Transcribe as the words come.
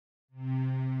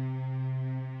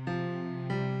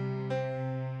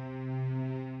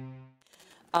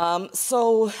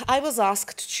So I was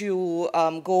asked to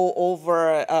go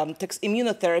over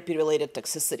immunotherapy-related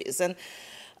toxicities. And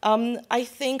I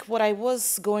think what I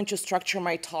was going to structure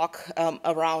my talk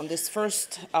around is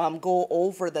first go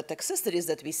over the toxicities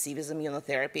that we see with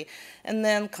immunotherapy, and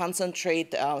then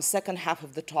concentrate second half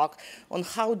of the talk on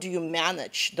how do you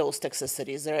manage those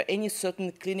toxicities. Are there any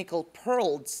certain clinical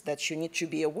pearls that you need to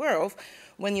be aware of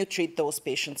when you treat those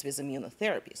patients with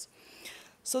immunotherapies?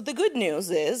 So the good news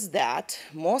is that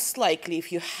most likely,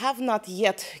 if you have not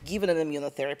yet given an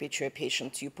immunotherapy to a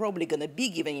patient, you're probably going to be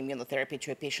giving immunotherapy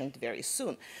to a patient very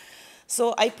soon.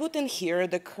 So I put in here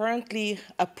the currently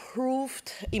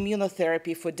approved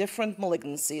immunotherapy for different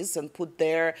malignancies and put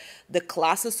there the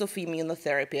classes of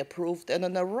immunotherapy approved. And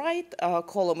on the right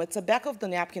column, it's a back of the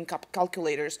napkin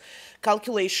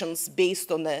calculations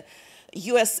based on the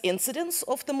US incidence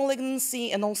of the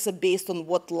malignancy and also based on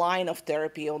what line of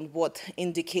therapy, on what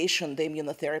indication the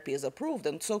immunotherapy is approved.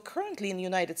 And so currently in the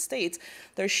United States,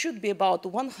 there should be about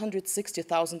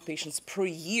 160,000 patients per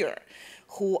year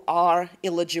who are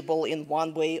eligible in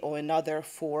one way or another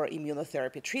for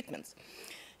immunotherapy treatments.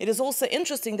 It is also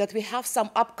interesting that we have some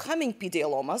upcoming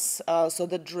pediomas, so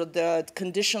the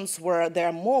conditions where they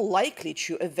are more likely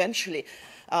to eventually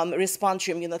respond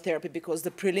to immunotherapy because the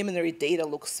preliminary data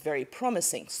looks very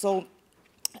promising. So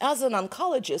as an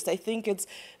oncologist, I think it's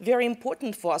very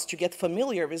important for us to get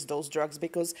familiar with those drugs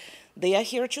because they are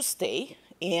here to stay.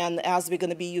 And as we're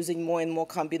going to be using more and more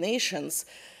combinations,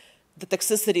 the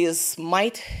toxicities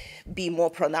might be more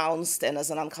pronounced, and as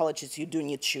an oncologist, you do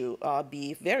need to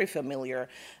be very familiar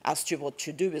as to what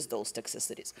to do with those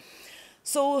toxicities.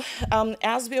 So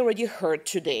as we already heard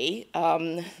today,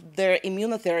 their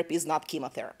immunotherapy is not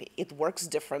chemotherapy. It works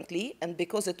differently, and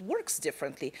because it works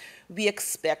differently, we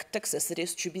expect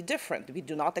toxicities to be different. We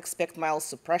do not expect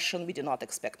myelosuppression, we do not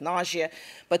expect nausea,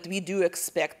 but we do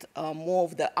expect more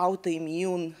of the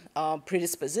autoimmune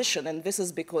predisposition, and this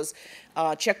is because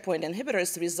checkpoint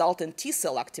inhibitors result in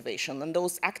T-cell activation, and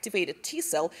those activated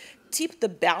T-cell tip the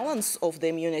balance of the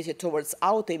immunity towards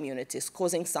autoimmunities,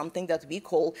 causing something that we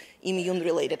call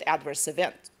immune-related adverse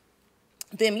event.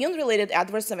 The immune-related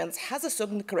adverse events has a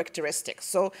certain characteristic.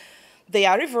 So they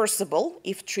are reversible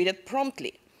if treated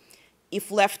promptly.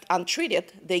 If left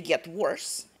untreated, they get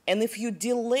worse. And if you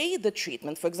delay the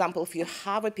treatment, for example, if you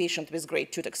have a patient with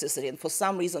grade 2 toxicity and for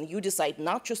some reason you decide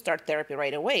not to start therapy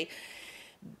right away,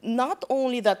 not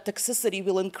only that toxicity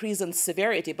will increase in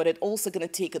severity, but it's also going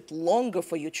to take it longer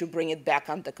for you to bring it back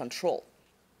under control.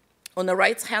 On the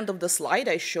right hand of the slide,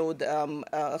 I showed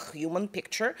a human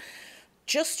picture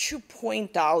just to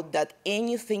point out that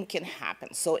anything can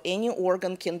happen. So any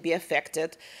organ can be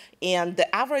affected, and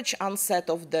the average onset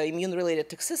of the immune-related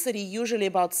toxicity usually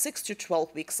about 6 to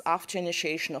 12 weeks after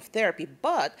initiation of therapy,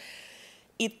 but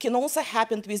it can also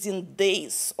happen within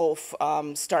days of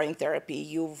starting therapy.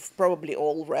 You've probably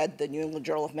all read the New England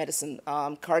Journal of Medicine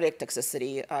cardiac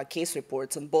toxicity case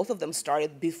reports, and both of them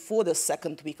started before the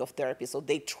second week of therapy, so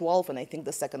day 12, and I think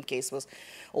the second case was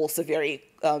also very,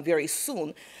 very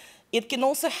soon. It can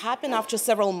also happen after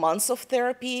several months of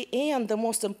therapy, and the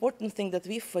most important thing that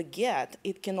we forget,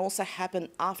 it can also happen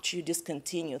after you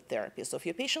discontinue therapy. So if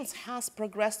your patient has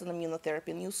progressed on immunotherapy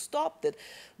and you stopped it,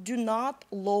 do not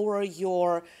lower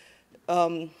your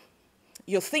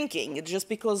thinking. It's just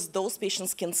because those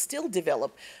patients can still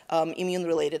develop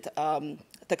immune-related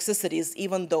toxicities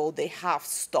even though they have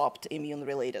stopped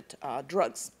immune-related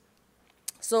drugs.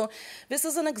 So this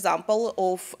is an example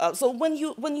of, so when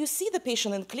you see the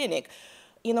patient in clinic,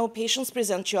 patients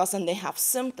present to us and they have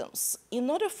symptoms. In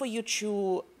order for you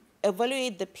to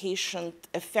evaluate the patient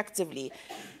effectively,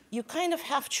 you kind of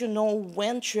have to know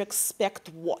when to expect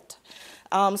what.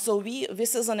 So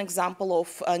this is an example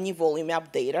of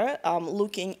nivolumab data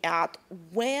looking at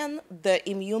when the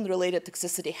immune-related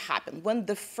toxicity happened, when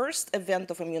the first event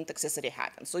of immune toxicity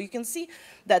happened. So you can see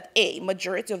that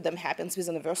majority of them happens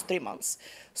within the first 3 months.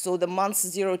 So the months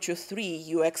 0 to 3,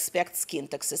 you expect skin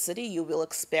toxicity, you will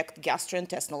expect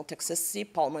gastrointestinal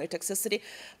toxicity, pulmonary toxicity.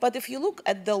 But if you look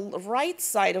at the right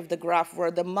side of the graph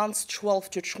where the months 12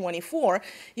 to 24,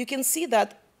 you can see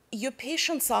that your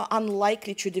patients are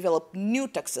unlikely to develop new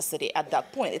toxicity at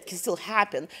that point. It can still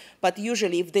happen, but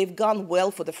usually if they've gone well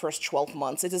for the first 12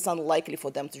 months, it is unlikely for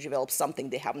them to develop something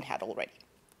they haven't had already.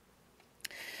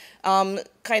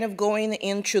 Kind of going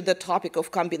into the topic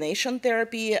of combination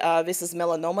therapy, this is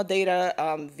melanoma data,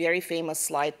 very famous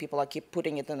slide. People keep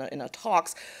putting it in a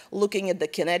talks, looking at the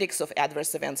kinetics of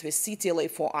adverse events with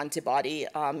CTLA-4 antibody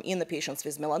in the patients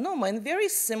with melanoma, and very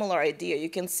similar idea. You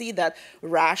can see that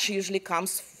rash usually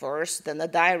comes first, then the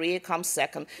diarrhea comes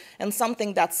second, and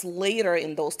something that's later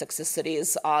in those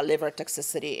toxicities, liver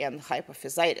toxicity and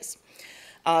hypophysitis.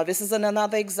 This is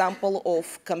another example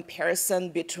of comparison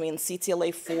between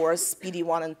CTLA-4's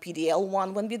PD-1 and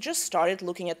PD-L1. When we just started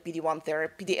looking at PD-L1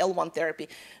 therapy,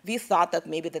 we thought that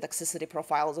maybe the toxicity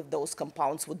profiles of those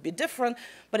compounds would be different,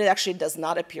 but it actually does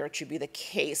not appear to be the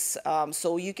case.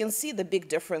 So you can see the big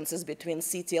differences between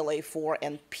CTLA-4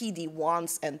 and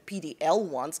PD-1s and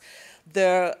PD-L1s.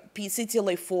 The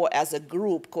CTLA-4 as a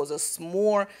group causes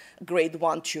more grade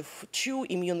 1 to 2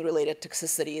 immune-related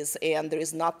toxicities, and there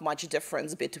is not much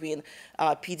difference between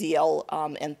PDL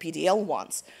and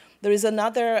PD-L1s. There is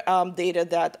another data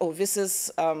that, this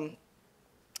is,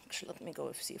 actually, let me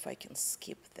go see if I can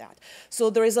skip that. So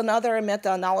there is another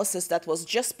meta-analysis that was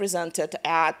just presented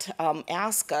at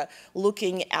ASCO,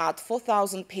 looking at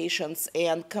 4,000 patients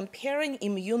and comparing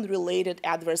immune-related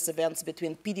adverse events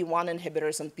between PD-1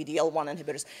 inhibitors and PD-L1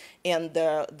 inhibitors. And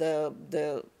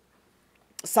the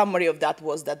summary of that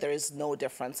was that there is no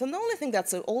difference. And the only thing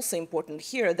that's also important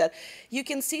here, that you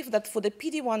can see that for the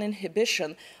PD-1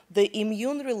 inhibition, the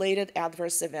immune-related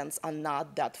adverse events are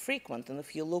not that frequent. And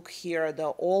if you look here,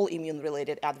 all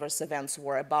immune-related adverse events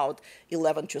were about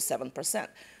 11 to 7%.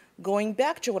 Going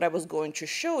back to what I was going to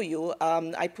show you,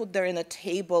 I put there in a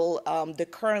table the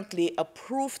currently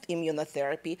approved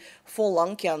immunotherapy for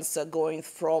lung cancer, going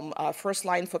from first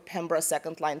line for Pembra,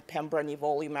 second line Pembra,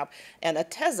 nivolumab, and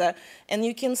Atezza. And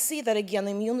you can see that, again,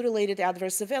 immune-related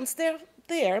adverse events, they're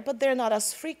there, but they're not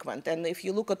as frequent. And if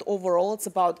you look at overall, it's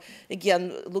about,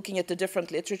 again, looking at the different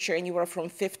literature, anywhere from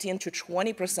 15 to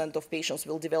 20% of patients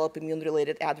will develop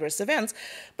immune-related adverse events.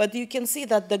 But you can see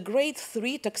that the grade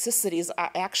 3 toxicities are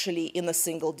actually in a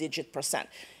single-digit percent.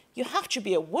 You have to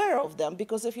be aware of them,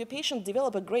 because if your patient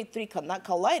develop a grade 3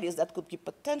 colitis, that could be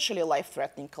potentially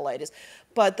life-threatening colitis.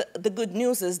 But the good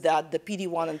news is that the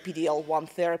PD-1 and PD-L1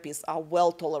 therapies are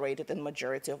well tolerated in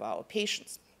majority of our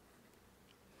patients.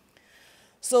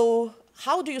 So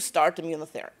how do you start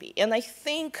immunotherapy? And I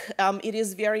think it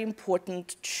is very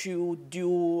important to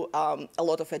do a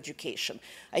lot of education.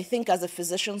 I think as a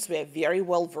physicians, we are very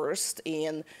well versed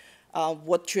in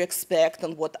what to expect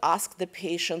and what to ask the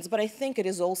patients, but I think it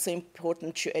is also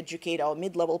important to educate our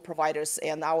mid-level providers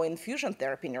and our infusion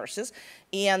therapy nurses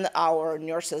and our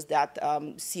nurses that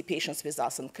see patients with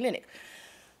us in clinic.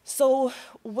 So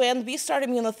when we start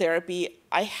immunotherapy,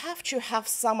 I have to have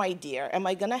some idea. Am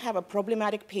I going to have a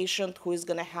problematic patient who is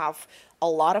going to have a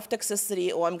lot of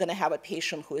toxicity, or I'm going to have a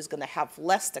patient who is going to have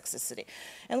less toxicity?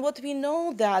 And what we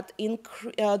know that in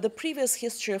the previous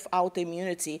history of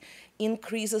autoimmunity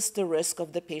increases the risk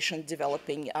of the patient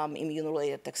developing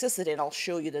immune-related toxicity, and I'll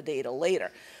show you the data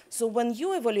later. So when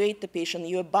you evaluate the patient,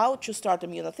 you're about to start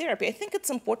immunotherapy, I think it's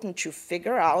important to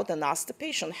figure out and ask the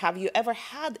patient, have you ever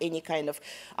had any kind of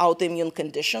autoimmune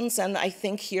conditions? And I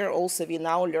think here also we're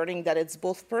now learning that it's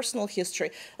both personal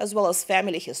history as well as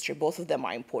family history. Both of them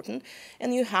are important.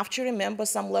 And you have to remember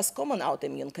some less common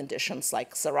autoimmune conditions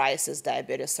like psoriasis,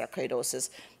 diabetes, sarcoidosis,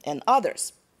 and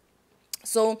others.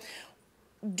 So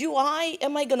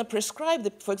am I going to prescribe,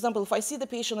 for example, if I see the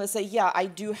patient and say, yeah, I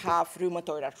do have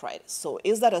rheumatoid arthritis, so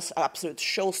is that an absolute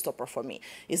showstopper for me?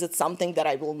 Is it something that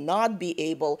I will not be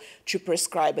able to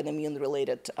prescribe an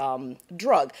immune-related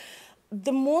drug?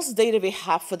 The most data we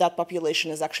have for that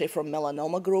population is actually from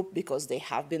melanoma group, because they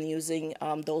have been using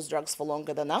those drugs for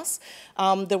longer than us.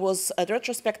 There was a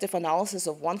retrospective analysis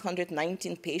of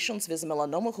 119 patients with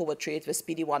melanoma who were treated with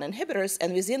PD-1 inhibitors,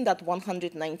 and within that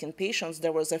 119 patients,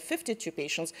 there was 52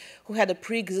 patients who had a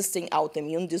pre-existing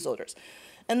autoimmune disorders.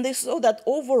 And they saw that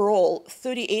overall,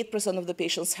 38% of the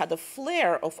patients had a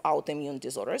flare of autoimmune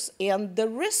disorders, and the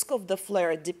risk of the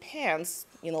flare depends,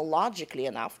 logically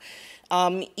enough,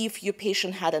 if your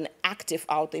patient had an active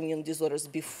autoimmune disorders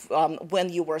when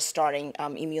you were starting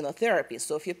immunotherapy.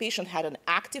 So if your patient had an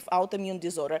active autoimmune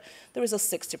disorder, there is a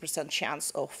 60%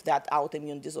 chance of that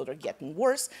autoimmune disorder getting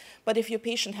worse. But if your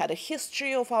patient had a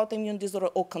history of autoimmune disorder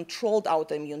or controlled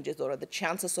autoimmune disorder, the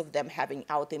chances of them having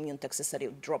autoimmune toxicity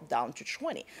would drop down to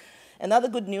 20. Another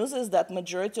good news is that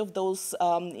majority of those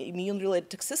immune-related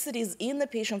toxicities in the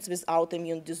patients with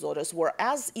autoimmune disorders were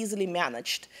as easily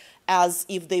managed as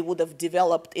if they would have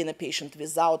developed in a patient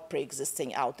without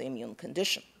pre-existing autoimmune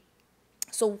condition.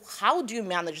 So how do you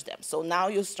manage them? So now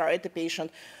you start the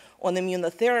patient on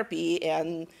immunotherapy,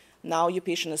 and now your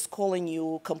patient is calling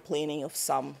you complaining of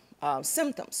some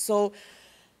symptoms. So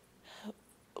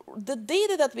the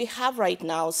data that we have right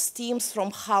now stems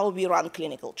from how we run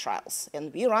clinical trials.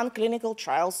 And we run clinical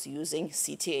trials using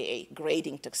CTAA,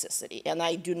 grading toxicity. And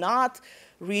I do not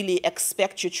really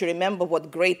expect you to remember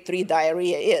what grade 3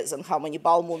 diarrhea is and how many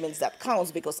bowel movements that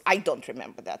counts, because I don't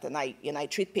remember that. And I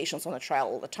treat patients on a trial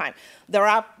all the time. There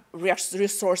are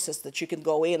resources that you can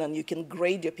go in and you can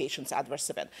grade your patient's adverse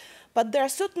event. But there are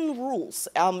certain rules,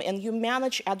 and you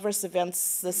manage adverse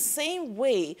events the same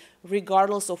way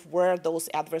regardless of where those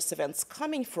adverse events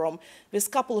coming from, with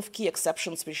a couple of key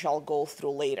exceptions which I'll go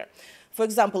through later. For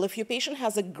example, if your patient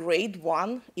has a grade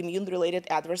 1 immune-related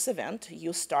adverse event,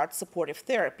 you start supportive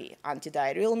therapy,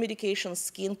 antidiarrheal medications,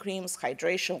 skin creams,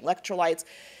 hydration, electrolytes.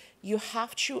 You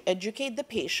have to educate the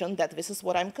patient that this is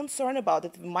what I'm concerned about.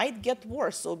 It might get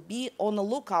worse, so be on the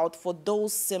lookout for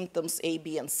those symptoms A,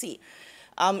 B, and C.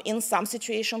 In some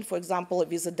situations, for example,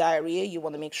 if it's a diarrhea, you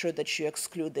want to make sure that you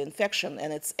exclude the infection,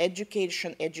 and it's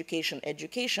education, education,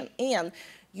 education, and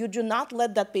you do not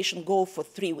let that patient go for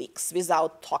 3 weeks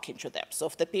without talking to them. So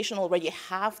if the patient already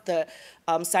have the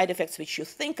side effects which you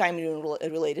think are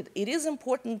immune-related, it is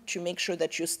important to make sure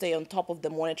that you stay on top of the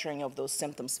monitoring of those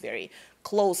symptoms very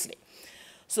closely.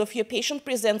 So if your patient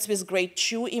presents with grade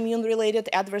 2 immune-related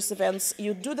adverse events,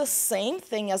 you do the same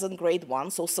thing as in grade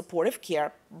 1, so supportive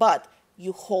care, but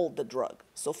you hold the drug.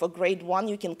 So for grade 1,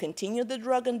 you can continue the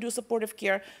drug and do supportive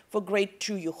care. For grade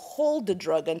 2, you hold the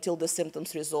drug until the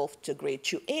symptoms resolve to grade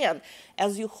 2. And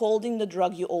as you're holding the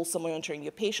drug, you're also monitoring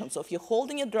your patient. So if you're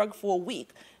holding a drug for a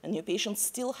week and your patient's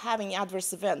still having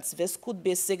adverse events, this could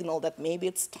be a signal that maybe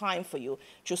it's time for you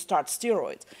to start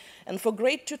steroids. And for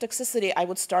grade 2 toxicity, I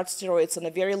would start steroids on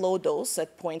a very low dose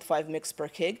at 0.5 mg per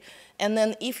kg. And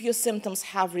then if your symptoms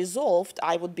have resolved,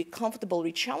 I would be comfortable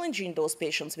re-challenging those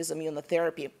patients with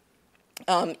immunotherapy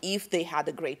if they had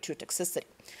a grade 2 toxicity.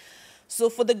 So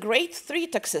for the grade 3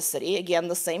 toxicity, again,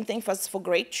 the same thing as for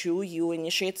grade 2, you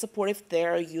initiate supportive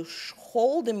therapy, you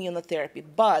hold immunotherapy,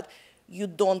 but you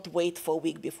don't wait for a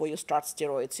week before you start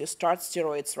steroids. You start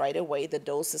steroids right away. The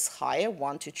dose is higher,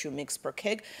 1 to 2 mg per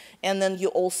kg, and then you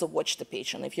also watch the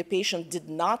patient. If your patient did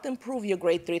not improve your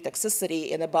grade 3 toxicity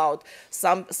in about,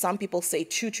 some people say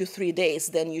 2 to 3 days,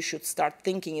 then you should start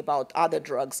thinking about other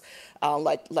drugs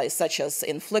such as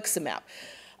infliximab.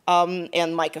 And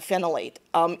mycophenolate.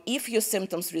 If your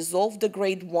symptoms resolve the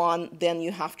grade 1, then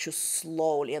you have to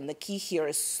slowly, and the key here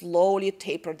is slowly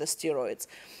taper the steroids.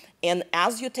 And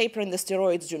as you're tapering the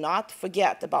steroids, do not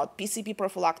forget about PCP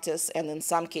prophylaxis and in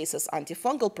some cases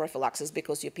antifungal prophylaxis,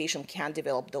 because your patient can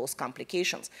develop those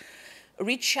complications.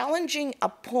 Re-challenging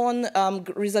upon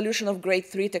resolution of grade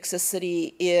 3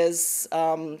 toxicity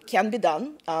can be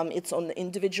done. It's on an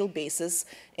individual basis,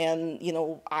 and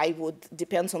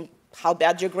depends on how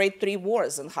bad your grade 3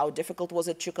 was and how difficult was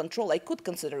it to control. I could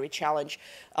consider re-challenge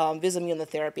with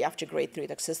immunotherapy after grade 3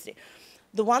 toxicity.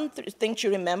 The one thing to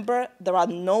remember, there are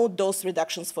no dose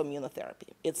reductions for immunotherapy.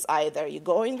 It's either you're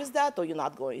going with that or you're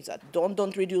not going with that.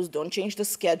 Don't reduce, don't change the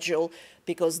schedule,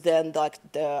 because then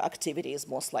the activity is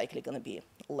most likely going to be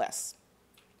less.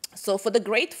 So for the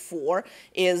grade 4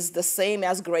 is the same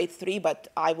as grade 3, but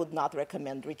I would not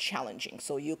recommend re-challenging.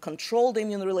 So you control the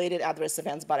immune-related adverse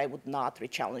events, but I would not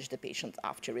re-challenge the patient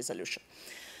after resolution.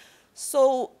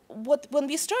 So when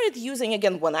we started using,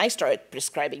 again, when I started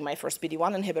prescribing my first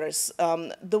PD-1 inhibitors,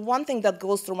 the one thing that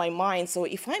goes through my mind, so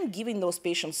if I'm giving those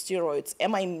patients steroids,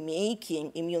 am I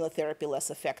making immunotherapy less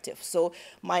effective? So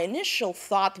my initial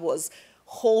thought was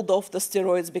hold off the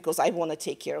steroids because I want to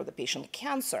take care of the patient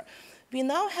cancer. We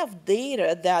now have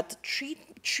data that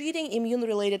treating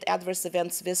immune-related adverse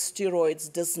events with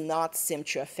steroids does not seem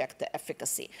to affect the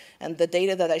efficacy. And the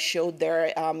data that I showed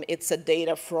there, it's a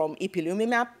data from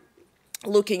ipilimumab,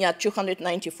 looking at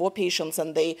 294 patients,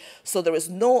 and so there is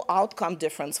no outcome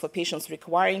difference for patients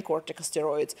requiring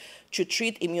corticosteroids to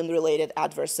treat immune-related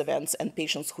adverse events and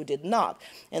patients who did not.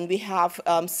 And we have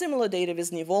similar data with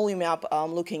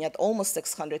nivolumab, looking at almost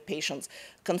 600 patients,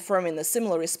 confirming a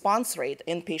similar response rate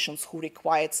in patients who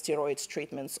required steroids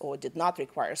treatments or did not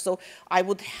require. So I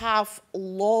would have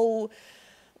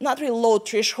not really low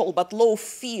threshold, but low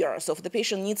fear. So if the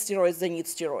patient needs steroids, they need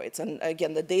steroids. And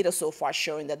again, the data so far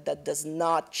showing that that does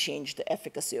not change the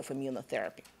efficacy of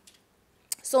immunotherapy.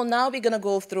 So now we're going to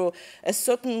go through a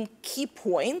certain key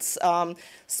points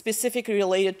specifically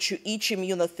related to each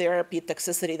immunotherapy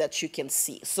toxicity that you can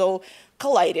see. So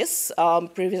colitis,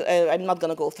 I'm not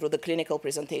going to go through the clinical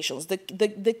presentations.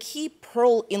 The key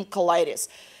pearl in colitis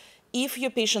If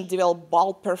your patient develops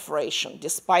bowel perforation,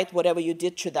 despite whatever you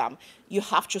did to them, you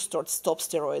have to stop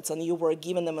steroids, and you were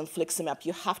giving them infliximab,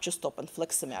 you have to stop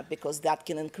infliximab because that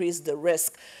can increase the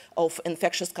risk of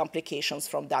infectious complications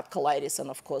from that colitis and,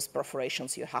 of course,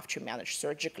 perforations you have to manage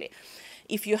surgically.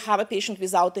 If you have a patient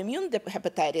without immune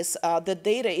hepatitis, the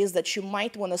data is that you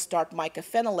might want to start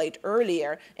mycophenolate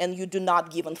earlier, and you do not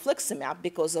give infliximab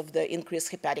because of the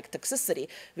increased hepatic toxicity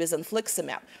with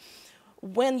infliximab.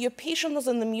 When your patient is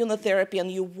on immunotherapy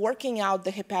and you're working out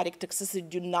the hepatic toxicity,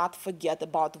 do not forget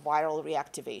about viral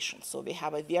reactivation. So we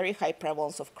have a very high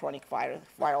prevalence of chronic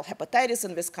viral hepatitis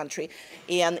in this country,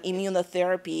 and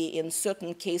immunotherapy in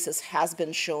certain cases has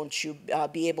been shown to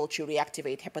be able to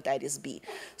reactivate hepatitis B.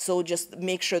 So just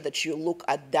make sure that you look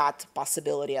at that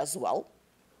possibility as well.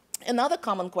 Another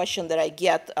common question that I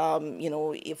get,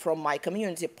 from my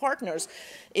community partners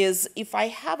is, if I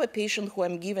have a patient who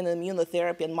I'm giving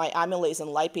immunotherapy and my amylase and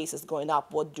lipase is going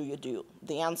up, what do you do?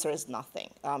 The answer is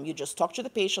nothing. You just talk to the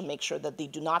patient, make sure that they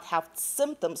do not have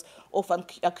symptoms of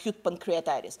acute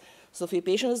pancreatitis. So if your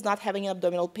patient is not having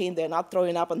abdominal pain, they're not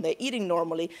throwing up, and they're eating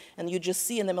normally, and you just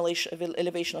see an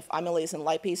elevation of amylase and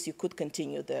lipase, you could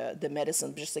continue the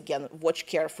medicine. Just again, watch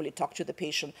carefully, talk to the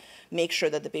patient, make sure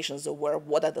that the patient is aware of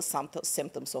what are the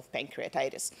symptoms of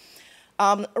pancreatitis.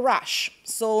 Rash.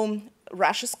 So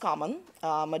rash is common.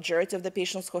 Majority of the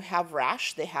patients who have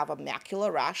rash, they have a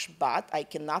macular rash, but I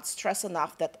cannot stress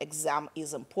enough that exam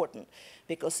is important.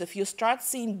 Because if you start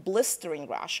seeing blistering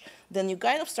rash, then you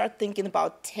kind of start thinking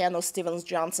about TEN or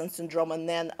Stevens-Johnson syndrome, and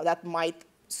then that might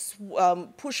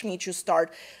push me to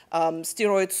start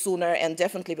steroids sooner, and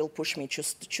definitely will push me to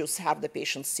have the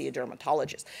patient see a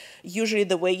dermatologist. Usually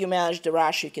the way you manage the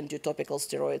rash, you can do topical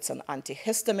steroids and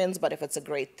antihistamines, but if it's a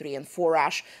grade 3 and 4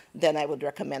 rash, then I would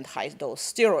recommend high-dose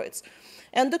steroids.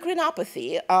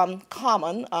 Endocrinopathy,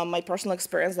 common. My personal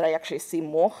experience that I actually see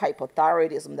more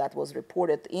hypothyroidism that was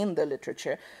reported in the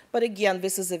literature. But again,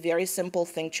 this is a very simple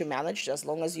thing to manage as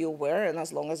long as you're aware and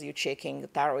as long as you're checking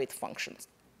thyroid functions.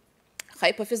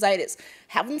 Hypophysitis.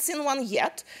 Haven't seen one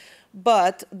yet,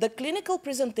 but the clinical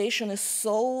presentation is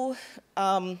so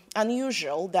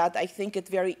unusual that I think it's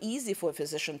very easy for a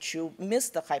physician to miss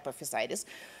the hypophysitis.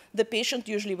 The patient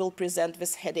usually will present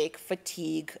with headache,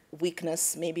 fatigue,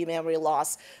 weakness, maybe memory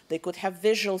loss. They could have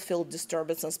visual field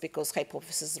disturbances because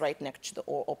hypophysis is right next to the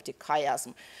optic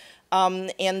chiasm.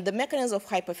 And the mechanism of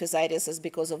hypophysitis is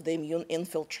because of the immune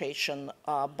infiltration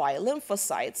by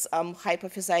lymphocytes.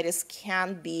 Hypophysitis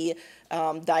can be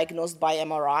diagnosed by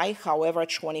MRI. However,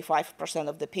 25%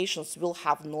 of the patients will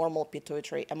have normal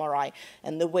pituitary MRI.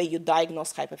 And the way you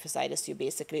diagnose hypophysitis, you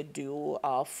basically do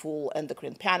a full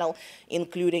endocrine panel,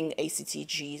 including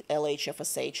ACTG, LH,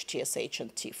 FSH, TSH,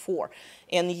 and T4.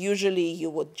 And usually you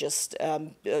would just,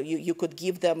 you could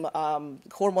give them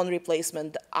hormone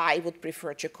replacement. I would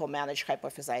prefer to co-manage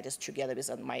hypophysitis together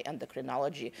with my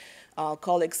endocrinology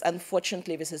colleagues.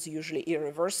 Unfortunately, this is usually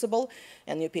irreversible,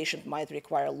 and your patient might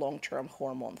require long-term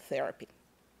hormone therapy.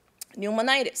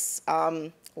 Pneumonitis,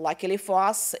 luckily for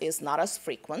us, is not as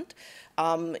frequent.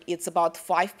 It's about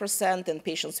 5% in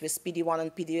patients with PD-1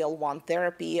 and PD-L1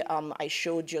 therapy. I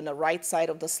showed you on the right side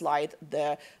of the slide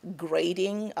the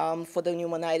grading for the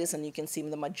pneumonitis, and you can see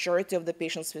the majority of the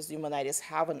patients with pneumonitis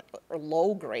have a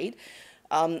low grade.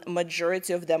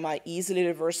 Majority of them are easily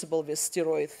reversible with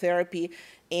steroid therapy,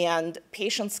 and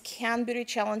patients can be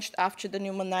rechallenged after the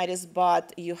pneumonitis,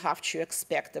 but you have to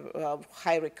expect a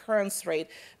high recurrence rate,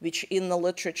 which in the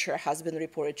literature has been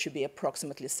reported to be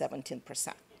approximately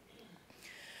 17%.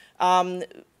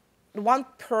 One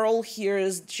pearl here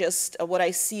is just what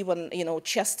I see when,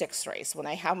 chest x-rays. When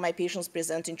I have my patients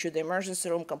presenting to the emergency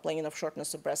room complaining of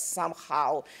shortness of breath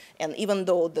somehow, and even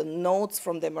though the notes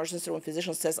from the emergency room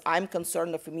physician says, I'm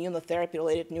concerned of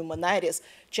immunotherapy-related pneumonitis,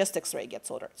 chest x-ray gets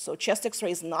ordered. So chest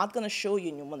x-ray is not going to show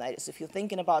you pneumonitis. If you're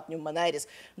thinking about pneumonitis,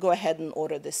 go ahead and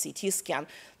order the CT scan.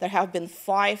 There have been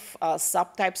 5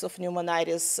 subtypes of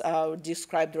pneumonitis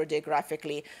described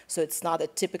radiographically, so it's not a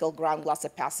typical ground glass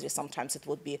opacity. Sometimes it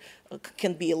would be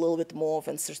can be a little bit more of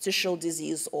an interstitial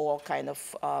disease or kind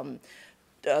of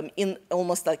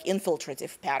almost like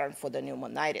infiltrative pattern for the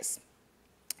pneumonitis.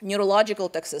 Neurological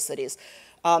toxicities.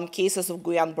 Cases of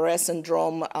Guillain-Barré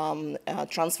syndrome,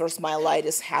 transverse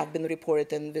myelitis have been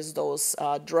reported with those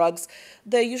drugs.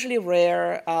 They're usually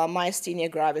rare. Myasthenia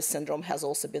gravis syndrome has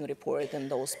also been reported in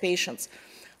those patients.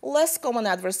 Less common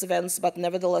adverse events, but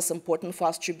nevertheless important for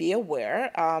us to be aware.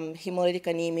 Hemolytic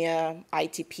anemia,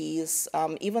 ITPs,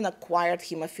 even acquired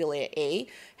hemophilia A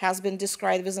has been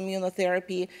described with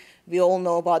immunotherapy. We all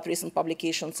know about recent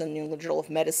publications in New England Journal of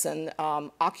Medicine.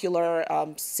 Ocular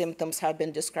symptoms have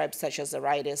been described, such as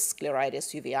iritis,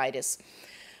 scleritis, uveitis.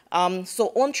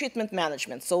 So on treatment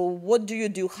management, so what do you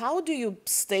do? How do you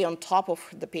stay on top of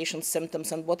the patient's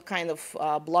symptoms, and what kind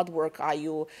of blood work are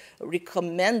you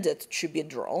recommended to be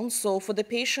drawn? So for the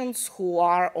patients who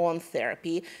are on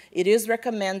therapy, it is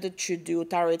recommended to do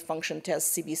thyroid function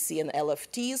tests, CBC and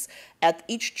LFTs at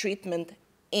each treatment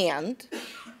and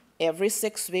every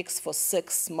 6 weeks for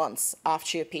 6 months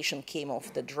after your patient came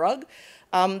off the drug.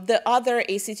 The other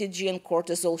ACTG and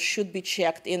cortisol should be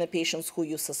checked in the patients who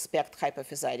you suspect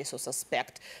hypophysitis or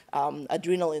suspect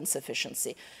adrenal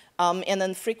insufficiency. And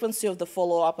then frequency of the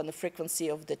follow-up and the frequency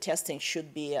of the testing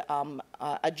should be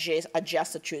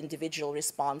adjusted to individual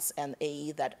response and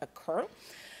AE that occur.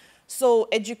 So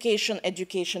education,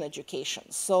 education,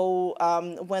 education. So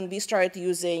when we started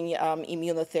using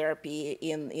immunotherapy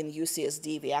in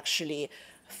UCSD, we actually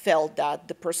felt that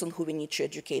the person who we need to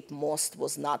educate most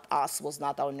was not us, was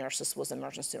not our nurses, was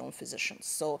emergency room physicians.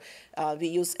 So we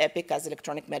use EPIC as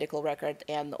electronic medical record,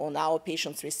 and on our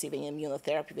patients receiving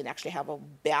immunotherapy, we actually have a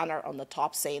banner on the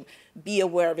top saying, be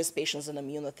aware of these patients in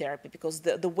immunotherapy, because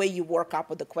the way you work up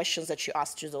with the questions that you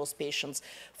ask to those patients,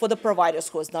 for the providers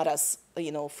who is not as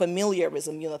familiar with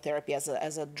immunotherapy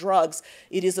as a drugs,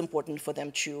 it is important for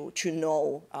them to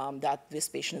know that this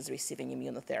patient is receiving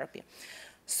immunotherapy.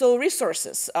 So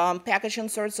resources, package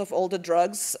inserts of all the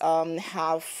drugs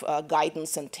have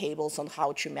guidance and tables on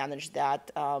how to manage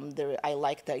that. I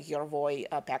like the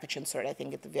Yervoy package insert. I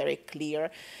think it's very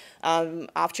clear.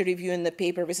 After reviewing the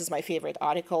paper, this is my favorite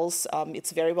articles.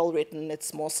 It's very well written.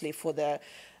 It's mostly for the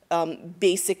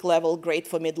basic level, great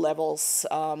for mid-levels,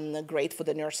 great for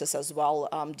the nurses as well,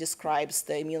 describes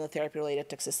the immunotherapy-related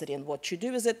toxicity and what to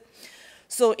do with it.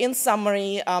 So in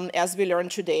summary, as we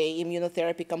learned today,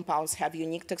 immunotherapy compounds have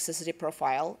unique toxicity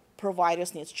profile.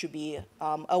 Providers need to be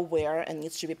aware and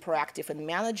needs to be proactive in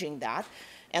managing that.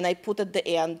 And I put at the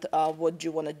end what do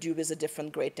you want to do with a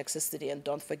different grade toxicity, and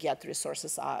don't forget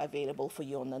resources are available for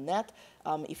you on the net.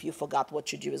 If you forgot what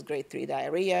to do with grade 3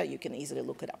 diarrhea, you can easily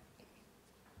look it up.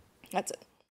 That's it.